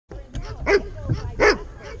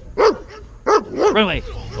Run away.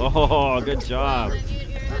 Oh, good job.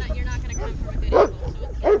 You're not going to come from a good angle, so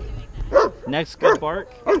it's going to be like that. Next, good bark.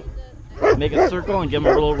 Make a circle and give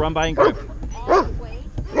him a little run by and grip. All the way.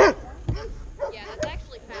 Yeah, that's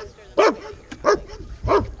actually faster than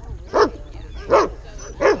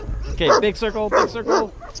Okay, big circle,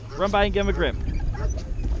 run by and give him a grip.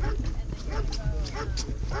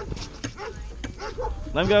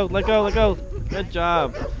 Let him go, let go. Good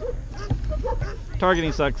job.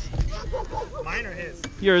 Targeting sucks. Mine or his?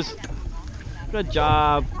 Yours. Good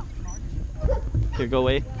job. Here, go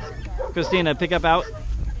away. Christina, pick up out.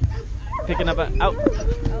 Picking up out.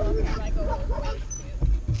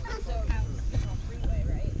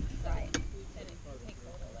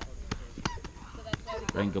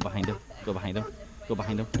 Ryan, go behind him. Go behind him. Go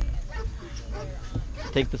behind him.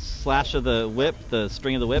 Take the slash of the whip, the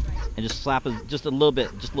string of the whip, and just slap it just a little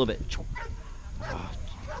bit. Just a little bit.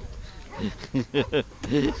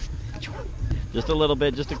 Just a little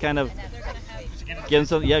bit, just to kind of give him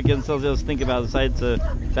some. Yeah, give him something else to think about. Decide to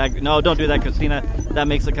back. No, don't do that, Christina. That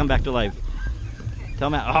makes it come back to life.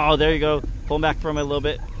 Tell him. Oh, there you go. Pull him back from it a little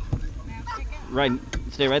bit. Right,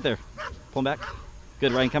 stay right there. Pull him back.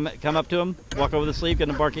 Good, Ryan. Come up to him. Walk over the sleeve. Get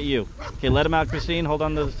him to bark at you. Okay, let him out, Christine. Hold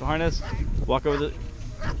on to the harness. Walk over the.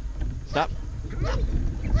 Stop.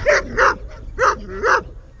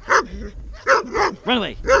 Run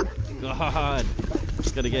away. God.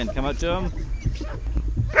 Good again. Come up to him.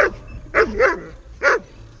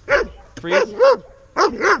 Freeze.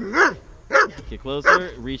 Get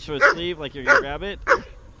closer. Reach for his sleeve like you're going to grab it.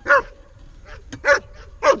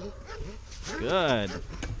 Good.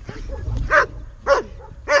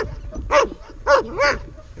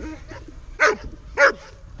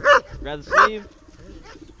 Grab the sleeve.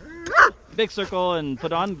 Big circle and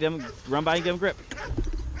put on. Run by and give him grip.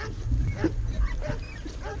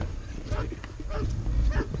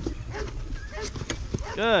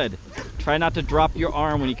 Good. Try not to drop your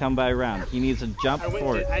arm when you come by around. He needs to jump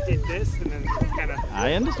forward. I did this and then kind of.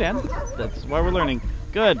 I understand. That's why we're learning.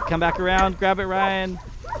 Good. Come back around. Grab it, Ryan.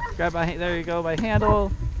 Grab by. There you go. By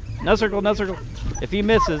handle. No circle. No circle. If he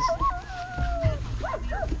misses.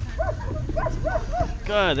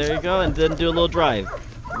 Good. There you go. And then do a little drive.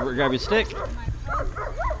 Grab your stick.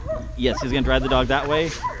 Yes, he's gonna drive the dog that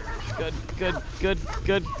way. Good. Good. Good.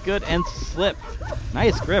 Good. Good. And slip.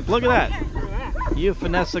 Nice grip. Look at that. You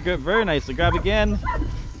finesse the grip very nicely. Grab again.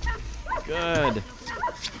 Good.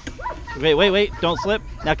 Wait. Don't slip.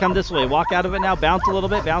 Now come this way. Walk out of it now. Bounce a little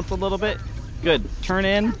bit. Bounce a little bit. Good. Turn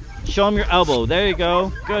in. Show him your elbow. There you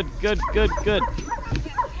go. Good.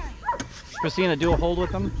 Christina, do a hold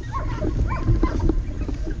with him.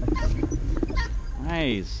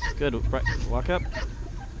 Nice. Good. Walk up.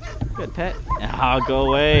 Good pet. Go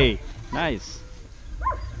away. Nice.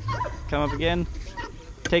 Come up again.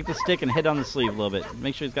 Take the stick and hit on the sleeve a little bit.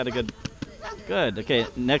 Make sure he's got a good. Good. Okay.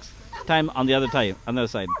 Next time on the other side.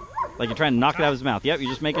 Like you're trying to knock it out of his mouth. Yep.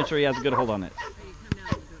 You're just making sure he has a good hold on it.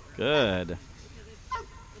 Good.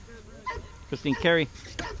 Christine, carry.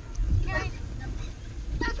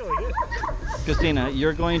 That's really good. Christina,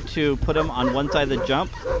 you're going to put him on one side of the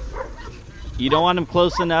jump. You don't want him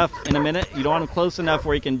close enough in a minute. You don't want him close enough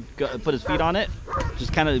where he can put his feet on it.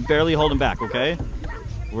 Just kind of barely hold him back, okay?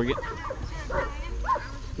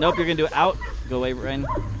 Nope, you're going to do it out. Go away, Ryan.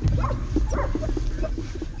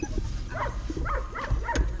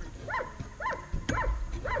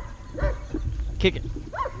 Kick it.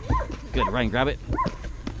 Good, Ryan, grab it.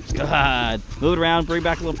 Good. Move it around, bring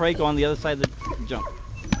back a little prey. Go on the other side of the jump.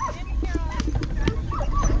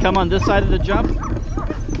 Come on this side of the jump.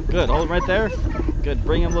 Good, hold him right there. Good,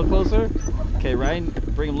 bring him a little closer. Okay, Ryan,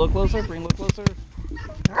 bring him a little closer, bring him a little closer.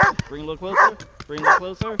 Bring him a little closer, bring him a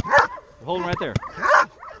little closer. Hold him right there.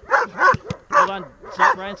 Hold on,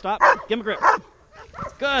 stop, Ryan, stop. Give him a grip.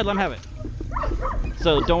 Good, let him have it.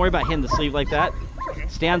 So don't worry about hitting the sleeve like that.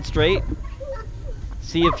 Stand straight.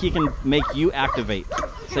 See if he can make you activate.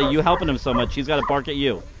 Say you helping him so much, he's got to bark at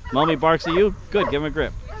you. Mommy barks at you, good, give him a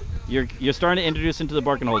grip. You're starting to introduce into the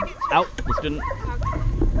bark and hold. Out, the student.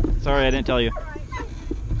 Sorry, I didn't tell you.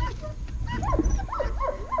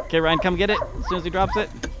 Okay, Ryan, come get it as soon as he drops it.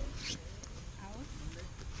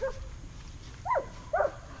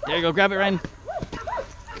 There you go, grab it, Ryan.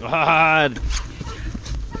 God.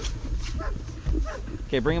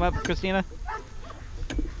 Okay, bring him up, Christina.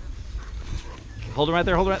 Hold him right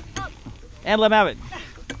there, hold him right. And let him have it.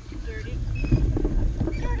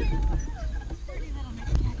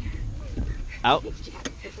 Out. No,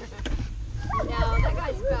 that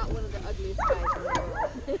guy's about one of the ugliest guys in the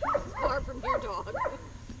world. Far from your dog.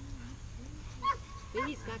 But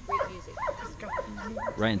he's got great music.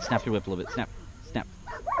 Ryan, snap your whip a little bit. Snap. Snap.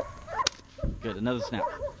 Good, another snap.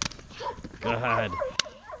 Good.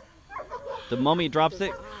 The moment he drops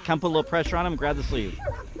it, come put a little pressure on him and grab the sleeve.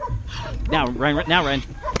 Now, Ryan.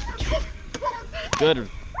 Good.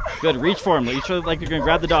 Good, reach for him. Reach for, like you're gonna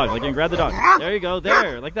grab the dog. Like you're gonna grab the dog. There you go,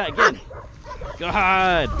 there. Like that, again.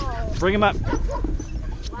 Good. Bring him up.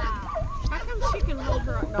 Wow. How come she can hold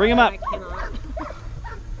her up? Bring him up. I cannot.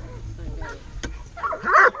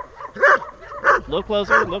 Look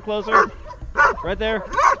closer, look closer. Right there.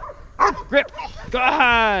 Grip.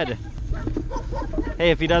 Good.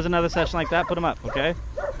 Hey, if he does another session like that, put him up, okay?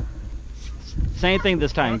 Same thing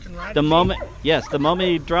this time. The moment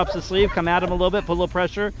he drops the sleeve, come at him a little bit, put a little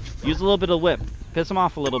pressure, use a little bit of whip. Piss him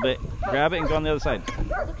off a little bit, grab it and go on the other side.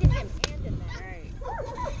 Look at him hand in there.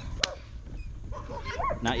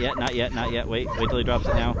 Not yet, not yet, not yet. Wait till he drops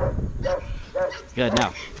it now. Good,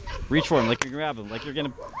 now. Reach for him like you're gonna grab him, like you're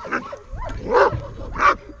gonna...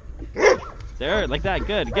 There, like that,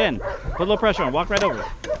 good. Again, put a little pressure on, walk right over.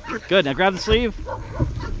 Good, now grab the sleeve.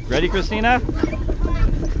 Ready, Christina?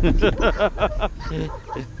 It's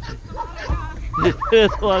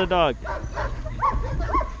a lot of dog.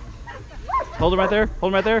 Hold him right there,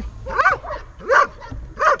 hold him right there.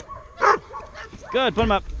 Good, put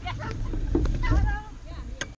him up.